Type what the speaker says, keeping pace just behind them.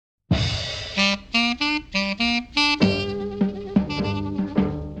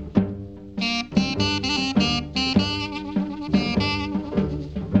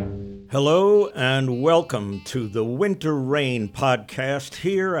welcome to the Winter Rain podcast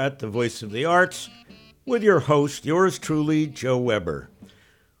here at the Voice of the Arts with your host, yours truly, Joe Weber.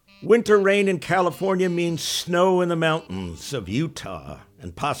 Winter rain in California means snow in the mountains of Utah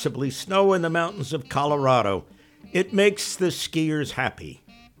and possibly snow in the mountains of Colorado. It makes the skiers happy.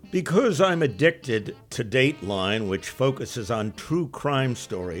 Because I'm addicted to Dateline, which focuses on true crime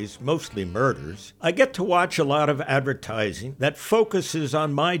stories, mostly murders, I get to watch a lot of advertising that focuses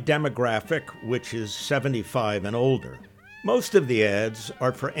on my demographic, which is 75 and older. Most of the ads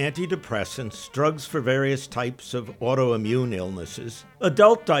are for antidepressants, drugs for various types of autoimmune illnesses,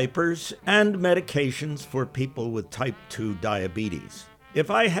 adult diapers, and medications for people with type 2 diabetes. If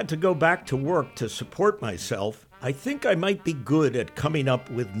I had to go back to work to support myself, I think I might be good at coming up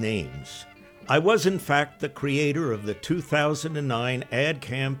with names. I was, in fact, the creator of the 2009 ad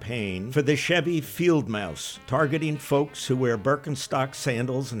campaign for the Chevy Field Mouse, targeting folks who wear Birkenstock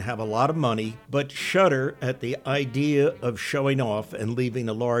sandals and have a lot of money, but shudder at the idea of showing off and leaving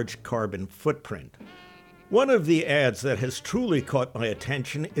a large carbon footprint. One of the ads that has truly caught my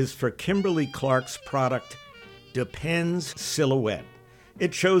attention is for Kimberly-Clark's product, Depends Silhouette.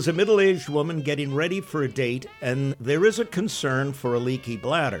 It shows a middle-aged woman getting ready for a date, and there is a concern for a leaky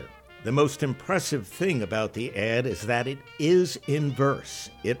bladder. The most impressive thing about the ad is that it is in verse.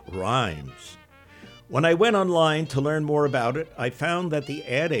 It rhymes. When I went online to learn more about it, I found that the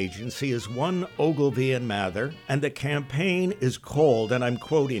ad agency is One Ogilvy and Mather, and the campaign is called, and I'm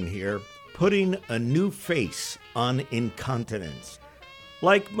quoting here, "Putting a New Face on Incontinence."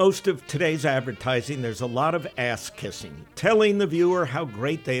 Like most of today's advertising, there's a lot of ass-kissing, telling the viewer how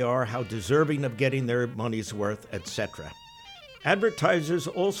great they are, how deserving of getting their money's worth, etc. Advertisers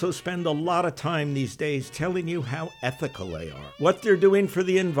also spend a lot of time these days telling you how ethical they are, what they're doing for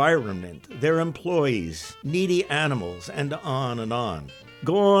the environment, their employees, needy animals, and on and on.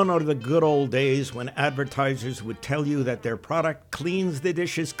 Gone are the good old days when advertisers would tell you that their product cleans the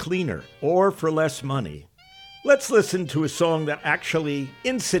dishes cleaner or for less money. Let's listen to a song that actually,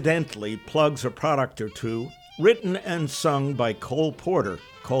 incidentally, plugs a product or two, written and sung by Cole Porter,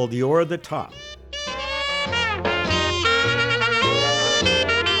 called You're the Top.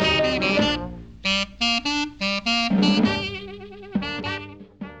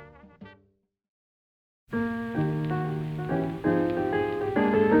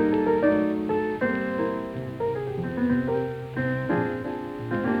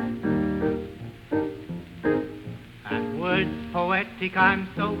 I'm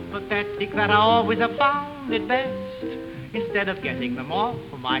so pathetic that I always have found it best, instead of getting them off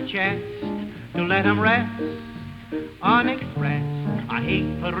my chest, to let them rest unexpressed. I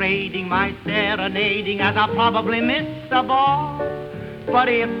hate parading my serenading, as I probably miss a ball. But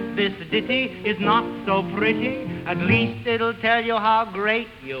if this ditty is not so pretty, at least it'll tell you how great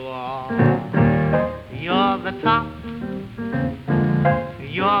you are. You're the top,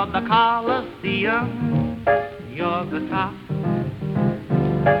 you're the Coliseum, you're the top,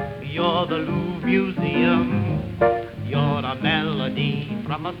 you're the Louvre Museum, you're a melody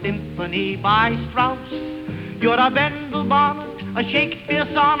from a symphony by Strauss, you're a Bendel bonnet, a Shakespeare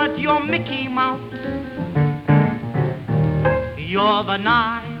sonnet, you're Mickey Mouse. You're the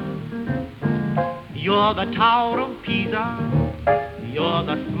Nile, you're the Tower of Pisa, you're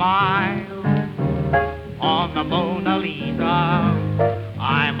the smile on the Mona Lisa.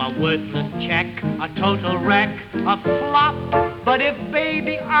 I'm a worthless check, a total wreck, a flop. But if,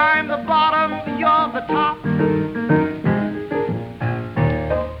 baby, I'm the bottom, you're the top.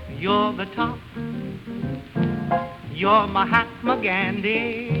 You're the top. You're Mahatma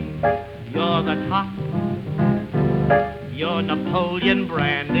Gandhi. You're the top. You're Napoleon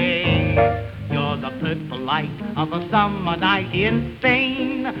Brandy. You're the purple light of a summer night in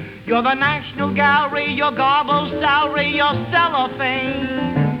Spain. You're the National Gallery, your gobble salary, your cellophane.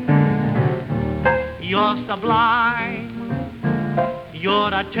 You're sublime.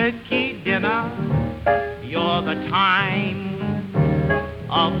 You're a turkey dinner. You're the time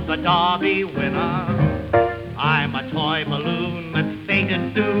of the Derby winner. I'm a toy balloon that's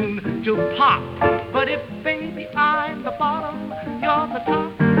fated soon to pop. But if, baby, I'm the bottom, you're the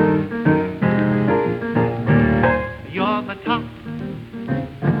top. You're the top.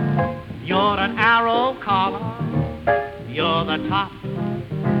 You're an arrow collar. You're the top.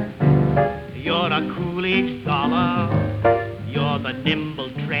 You're a Coolidge scholar. You're the nimble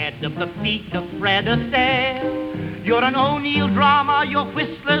tread of the feet of Fred Astaire. You're an O'Neill drama. You're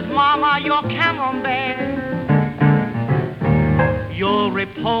Whistler's mama. You're Camembert. You're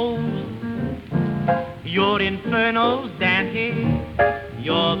repose. You're Inferno's Dante.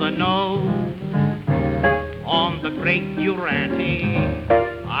 You're the nose on the great Durante.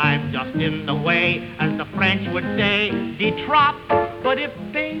 I'm just in the way, as the French would say, de trop. But if,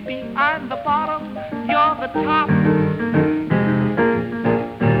 baby, I'm the bottom, you're the top.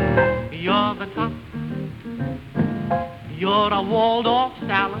 You're the top. You're a Waldorf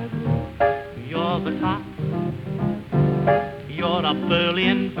salad. You're the top. You're a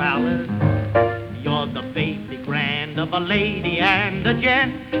Berlin ballad. You're the baby grand of a lady and a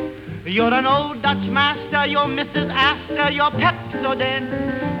gent. You're an old Dutch master. You're Mrs. Astor. You're Pepsodent.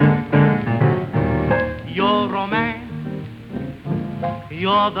 You're romance.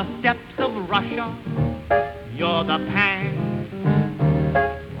 You're the steps of Russia. You're the pants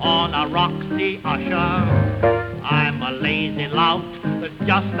on a Roxy Usher. I'm a lazy lout that's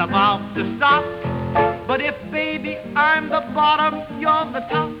just about to stop. But if, baby, I'm the bottom, you're the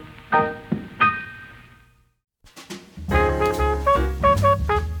top.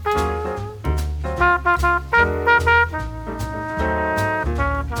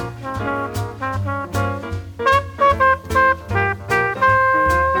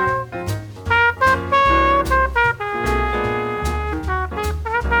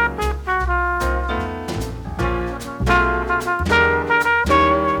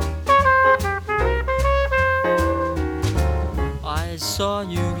 Saw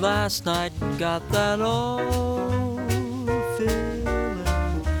you last night and got that old feeling.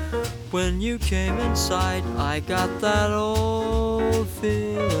 When you came inside, I got that old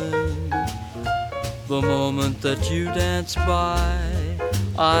feeling. The moment that you danced by,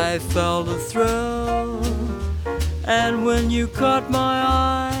 I felt a thrill. And when you caught my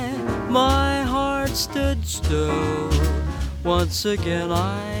eye, my heart stood still. Once again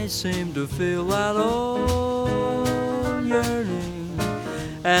I seemed to feel that old yearning.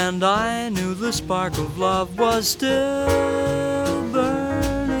 And I knew the spark of love was still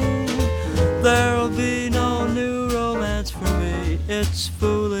burning. There'll be no new romance for me. It's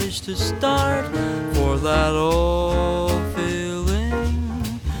foolish to start, for that old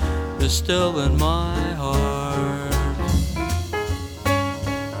feeling is still in my heart.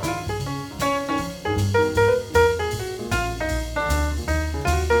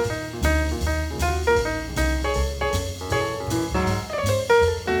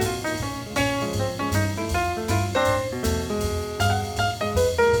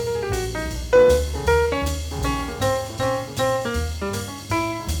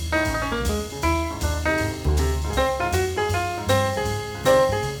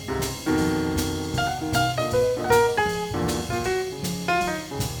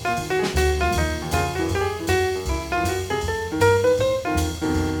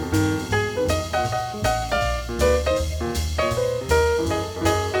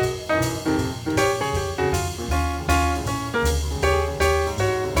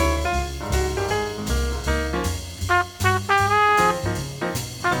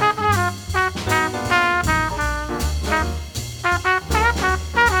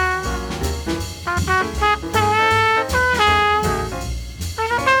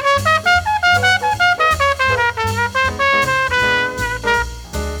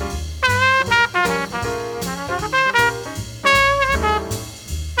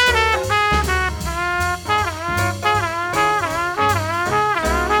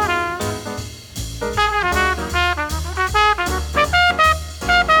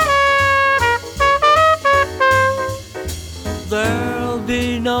 There'll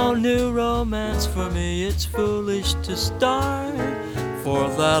be no new romance for me. It's foolish to start, for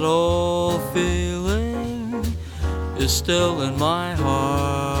that old feeling is still in my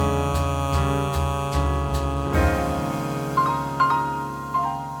heart.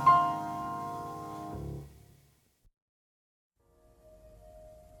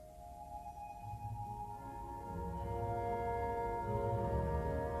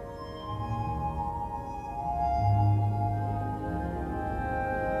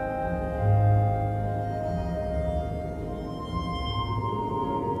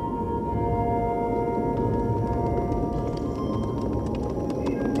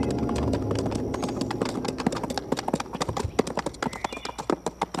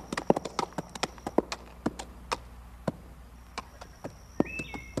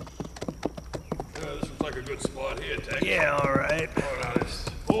 Like a good spot here, Tex. Yeah, all right. Oh, now this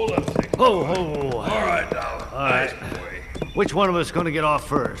hold up thing. Ho, ho. All right, now. All right. Nice boy. Which one of us going to get off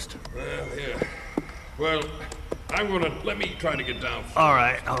first? Well, here. Well, I'm gonna let me try to get down first. All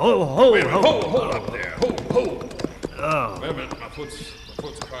right. Ho, ho, Wait a minute. ho. Hold up there. Ho. Oh. Wait a minute. My foot's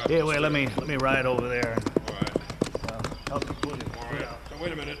caught. Here, wait. Let me ride over there. All right. Help me put it. All right. So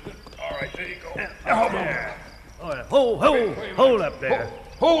wait a minute. All right. There you go. Up there. All right. Ho, ho. Wait a minute. Hold up there.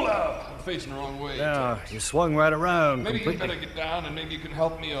 Hold up! I'm facing the wrong way. Yeah, you swung right around Maybe you completely. better get down and maybe you can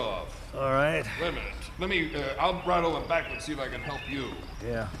help me off. All right. Wait a minute. I'll ride over backwards, see if I can help you.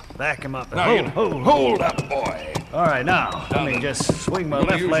 Yeah, back him up. Now, hold up, boy. All right, now, let me just swing my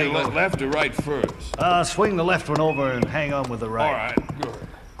left leg over. Left or right first? Swing the left one over and hang on with the right. All right,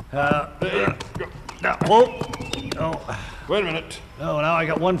 good. There you go. Now, whoa. Oh, Wait a minute. oh, now I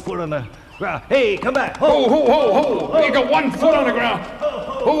got 1 foot on the ground. Hey, come back. Ho! You got 1 foot on the ground.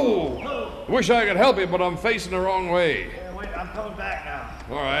 Ho! Wish I could help you, but I'm facing the wrong way. Yeah, wait, I'm coming back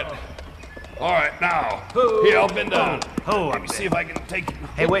now. All right, now. Here, I'll bend down. Let me see if I can take it.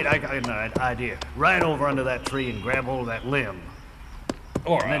 Hey, wait, I got an idea. Right over under that tree and grab hold of that limb.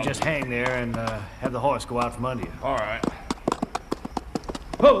 All And then right. just hang there and have the horse go out from under you. All right.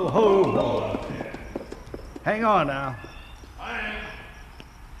 Ho! Hang on now. I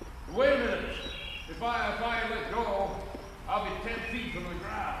am. Wait a minute. If I let go, I'll be 10 feet from the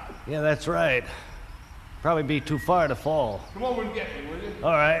ground. Yeah, that's right. Probably be too far to fall. Come over and get me, will you?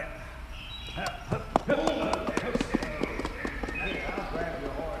 All right.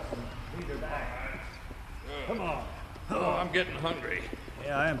 Come on. Oh, I'm getting hungry.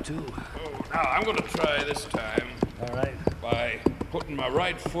 Yeah, I am too. Oh, now I'm going to try this time All right. by putting my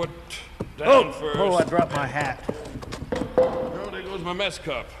right foot down first. Oh, I dropped my hat. Oh, there goes my mess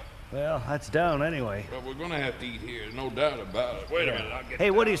cup. Well, that's down anyway. Well, we're going to have to eat here, no doubt about it. Wait a minute, I'll get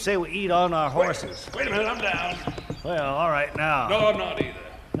Hey, what do you say we eat on our horses? Wait a minute, I'm down. Well, all right now. No, I'm not either.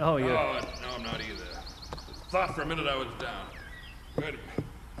 No, you. No, I'm not either. Thought for a minute I was down. Wait a minute.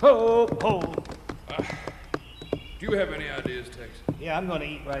 Ho! Do you have any ideas, Tex? Yeah, I'm going to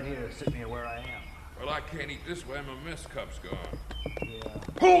eat right here, sitting here where I am. Well, I can't eat this way. My mess cup's gone. Yeah.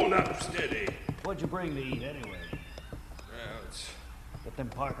 Hold up, steady. What'd you bring to eat anyway? Well, it's, Got them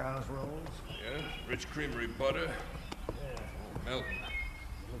Park House rolls? yeah, rich creamery butter. Yeah, Melting.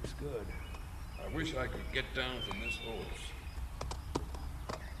 looks good. I wish I could get down from this horse.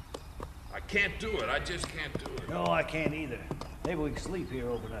 I can't do it. I just can't do it. No, I can't either. Maybe we can sleep here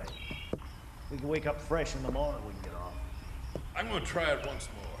overnight. We can wake up fresh in the morning, we can get off. I'm going to try it once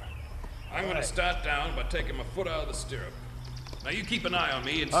more. I'm going right. to start down by taking my foot out of the stirrup. Now, you keep an eye on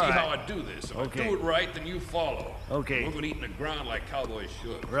me and see All right. how I do this. If Okay. I do it right, then you follow. Okay. Moving eating the ground like cowboys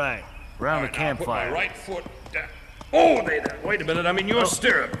should. Right, round All the right, now, campfire. put my right foot down. Oh, wait a minute. I'm in your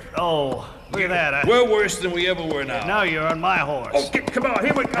stirrup. Oh, look at that. We're worse than we ever were now. Now you're on my horse. Oh, come on.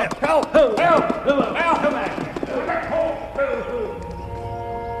 Here we go. Help! Come back.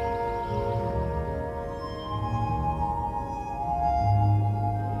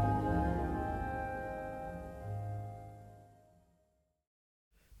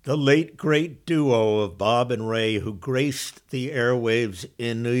 The late great duo of Bob and Ray, who graced the airwaves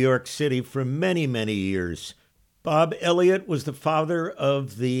in New York City for many, many years. Bob Elliott was the father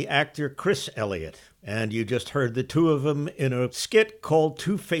of the actor Chris Elliott, and you just heard the two of them in a skit called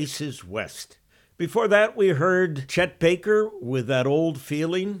Two Faces West. Before that, we heard Chet Baker with That Old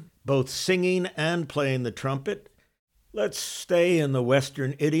Feeling, both singing and playing the trumpet. Let's stay in the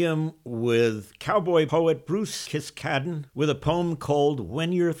Western idiom with cowboy poet Bruce Kiskadden with a poem called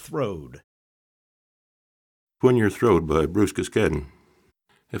When You're Throwed. When You're Throwed by Bruce Kiskadden.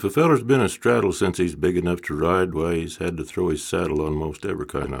 If a feller's been astraddle since he's big enough to ride, why, he's had to throw his saddle on most every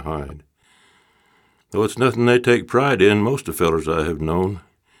kind of hide. Though it's nothing they take pride in, most of fellers I have known,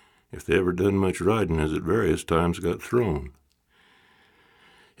 if they ever done much riding, has at various times got thrown.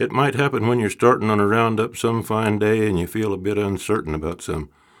 It might happen when you're starting on a roundup some fine day and you feel a bit uncertain about some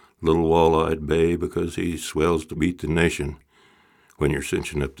little wall-eyed bay because he swells to beat the nation when you're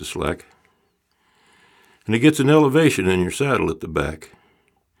cinching up the slack. And he gets an elevation in your saddle at the back.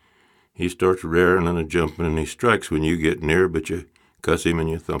 He starts raring and a-jumping and he strikes when you get near, but you cuss him and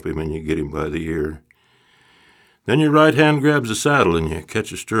you thump him and you get him by the ear. Then your right hand grabs the saddle and you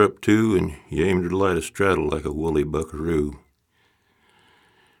catch a stirrup too and you aim to light a straddle like a woolly buckaroo.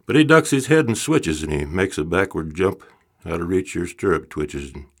 But he ducks his head and switches, and he makes a backward jump. Out of reach, your stirrup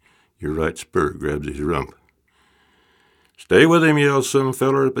twitches, and your right spur grabs his rump. Stay with him, yells some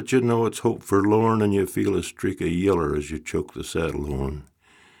feller, but you know it's hope forlorn, and you feel a streak of yeller as you choke the saddle horn.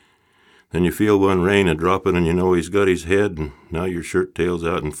 Then you feel one rein a-droppin', and you know he's got his head, and now your shirt tail's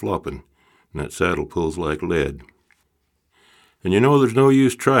out and floppin', and that saddle pulls like lead. And you know there's no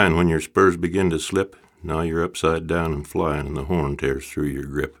use tryin' when your spurs begin to slip. Now you're upside down and flying, and the horn tears through your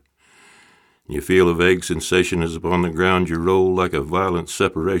grip. You feel a vague sensation as upon the ground you roll like a violent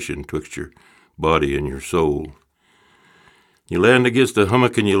separation twixt your body and your soul. You land against a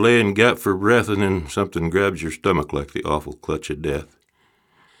hummock and you lay and gap for breath, and then something grabs your stomach like the awful clutch of death.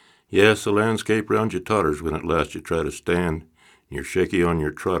 Yes, the landscape round you totters when at last you try to stand. You're shaky on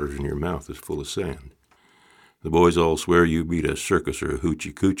your trotters and your mouth is full of sand. The boys all swear you beat a circus or a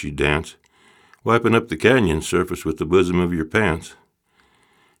hoochie-coochie dance, wiping up the canyon surface with the bosom of your pants.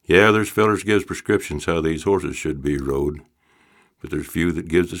 Yeah, there's fellers gives prescriptions how these horses should be rode, but there's few that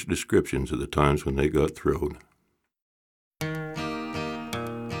gives us descriptions of the times when they got throwed.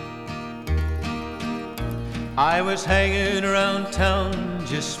 I was hanging around town,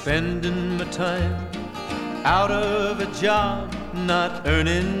 just spending my time, out of a job, not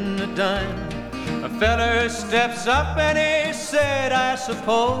earning a dime. A feller steps up and he said, I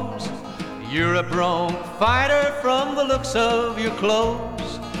suppose you're a bronc fighter from the looks of your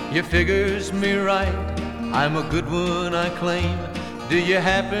clothes. You figures me right, I'm a good one, I claim. Do you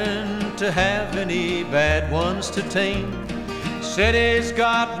happen to have any bad ones to tame? Said he's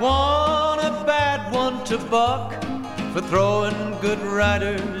got one, a bad one to buck. For throwing good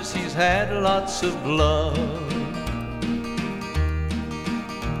riders, he's had lots of luck.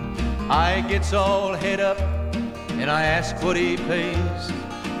 I gets all head up and I ask what he pays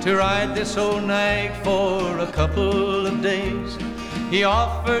to ride this old nag for a couple of days. He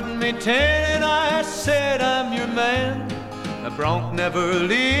offered me 10 and I said, I'm your man. A bronc never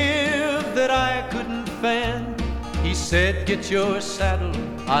lived that I couldn't fan. He said, get your saddle,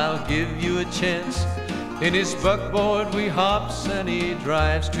 I'll give you a chance. In his buckboard we hops and he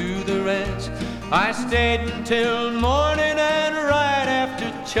drives to the ranch. I stayed until morning and right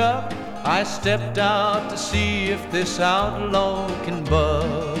after chuck, I stepped out to see if this outlaw can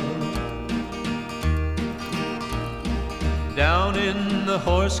buck. Down in the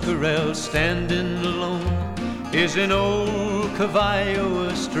horse corral, standing alone, is an old caballo,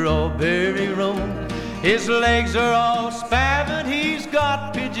 a strawberry roan. His legs are all spavined, he's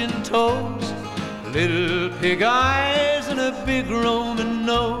got pigeon toes, little pig eyes and a big Roman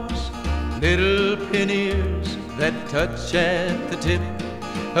nose, little pin ears that touch at the tip.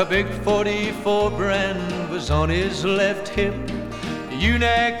 A big 44 brand was on his left hip.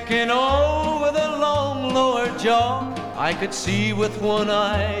 Eunuch and old with a long lower jaw, I could see with one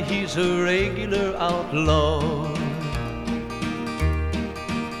eye he's a regular outlaw.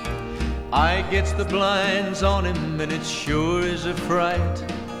 I gets the blinds on him and it sure is a fright.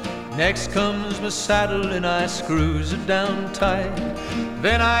 Next comes my saddle and I screws it down tight.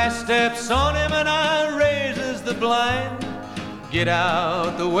 Then I steps on him and I raises the blind. Get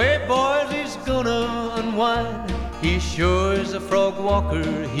out the way, boys, he's gonna unwind. He sure is a frog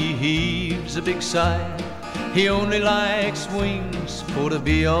walker, he heaves a big sigh. He only likes wings for to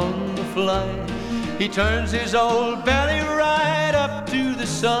be on the fly. He turns his old belly right up to the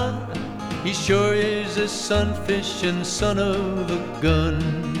sun. He sure is a sunfish and son of a gun.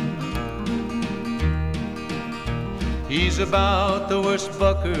 He's about the worst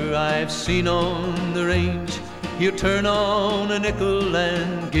bucker I've seen on the range. He'll turn on a nickel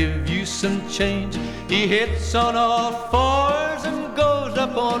and give you some change. He hits on all fours and goes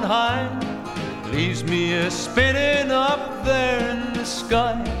up on high, leaves me a spinning up there in the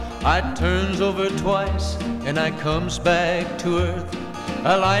sky. I turns over twice and I comes back to earth.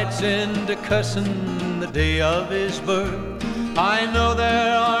 I lights into cussin' the day of his birth. I know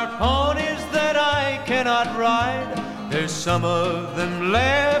there are ponies that I cannot ride. There's some of them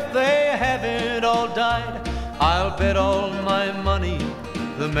left, they haven't all died. I'll bet all my money,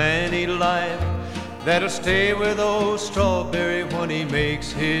 the man he lied, that'll stay with old Strawberry when he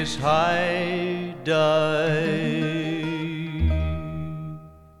makes his high dive.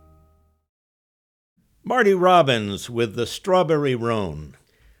 Marty Robbins with the Strawberry Roan.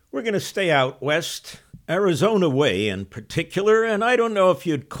 We're going to stay out west, Arizona way in particular, and I don't know if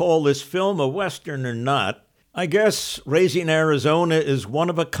you'd call this film a Western or not. I guess Raising Arizona is one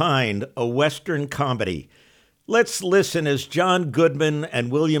of a kind, a Western comedy. Let's listen as John Goodman and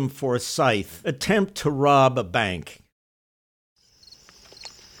William Forsythe attempt to rob a bank.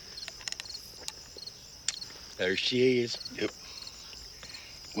 There she is. Yep.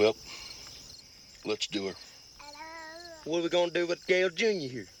 Well, let's do her. What are we gonna do with Gale Jr.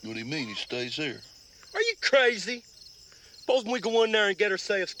 here? What do you mean he stays here? Are you crazy? Supposing we go in there and get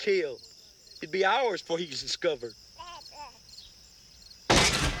ourselves killed. It'd be hours before he gets discovered.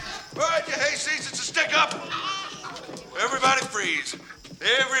 All right, you hayseeds, it's a stick up. Everybody freeze.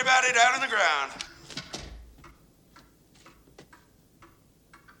 Everybody down on the ground.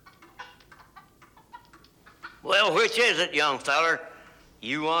 Well, which is it, young feller?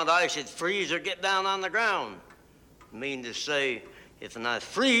 You want I should freeze or get down on the ground? Mean to say, if I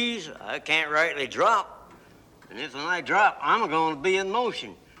freeze, I can't rightly drop. And if I drop, I'm going to be in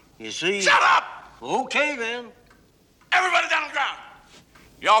motion. You see? Shut up! Okay, then. Everybody down on the ground.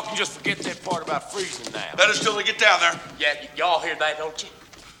 Y'all can just forget that part about freezing now. Better still to get down there. Yeah, y'all hear that, don't you?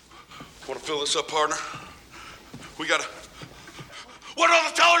 Want to fill this up, partner? We gotta... Where'd all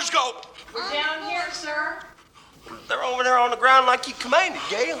the tellers go? We're down here, sir. They're over there on the ground like you commanded,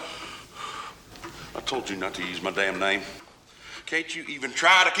 Gale. I told you not to use my damn name. Can't you even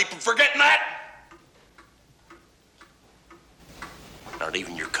try to keep from forgetting that? Not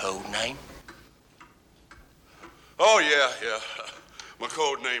even your code name? Oh, yeah. My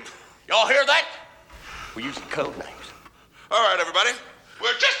code name. Y'all hear that? We're using code names. All right, everybody.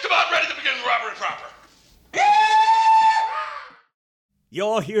 We're just about ready to begin the robbery proper.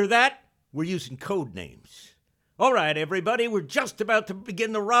 Y'all hear that? We're using code names. All right, everybody, we're just about to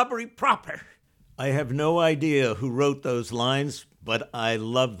begin the robbery proper. I have no idea who wrote those lines, but I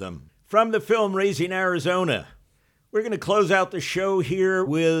love them. From the film Raising Arizona, we're going to close out the show here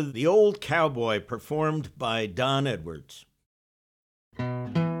with The Old Cowboy, performed by Don Edwards.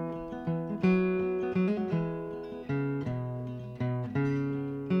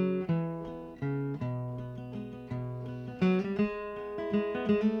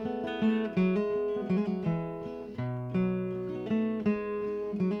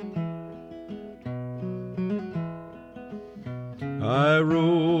 I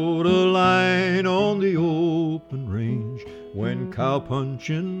rode a line on the open range when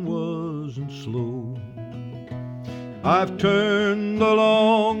cowpunching wasn't slow. I've turned the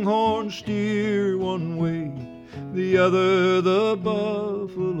longhorn steer one way, the other the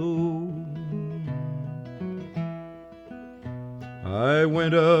buffalo. I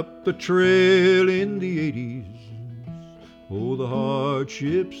went up the trail in the 80s, oh, the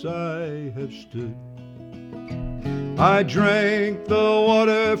hardships I have stood. I drank the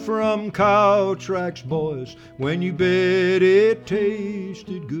water from cow tracks, boys, when you bet it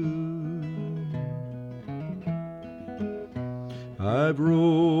tasted good. I've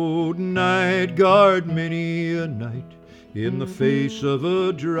rode night guard many a night in the face of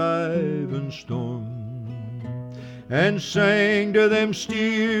a driving storm, and sang to them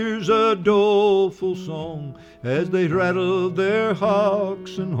steers a doleful song as they rattled their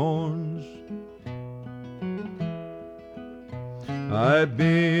hocks and horns. I've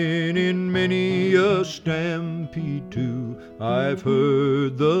been in many a stampede too, I've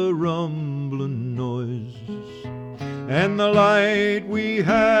heard the rumbling noise, and the light we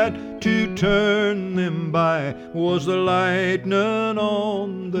had to turn them by was the lightning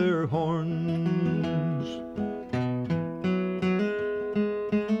on their horns.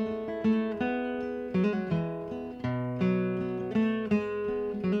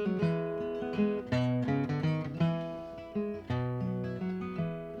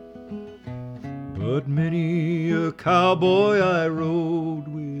 But many a cowboy I rode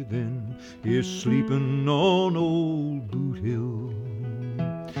within is sleeping on old Boot Hill,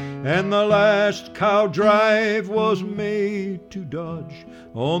 and the last cow drive was made to Dodge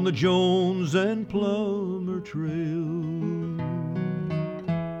on the Jones and Plummer Trail.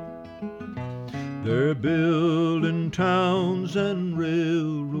 They're building towns and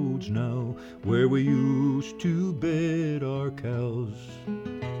railroads now where we used to bed our cows,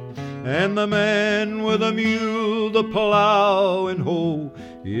 and the man with a mule, the plow and hoe,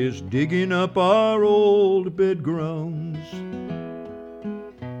 is digging up our old bed grounds.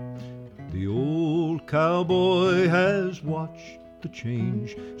 The old cowboy has watched the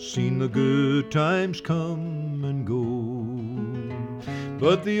change, seen the good times come and go,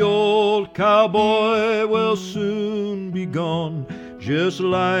 but the old cowboy will soon be gone, just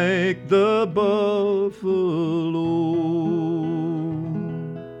like the buffalo.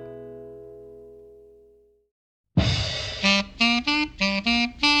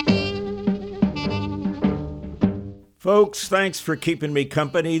 Folks, thanks for keeping me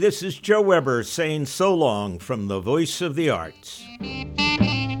company. This is Joe Weber saying so long from the Voice of the Arts.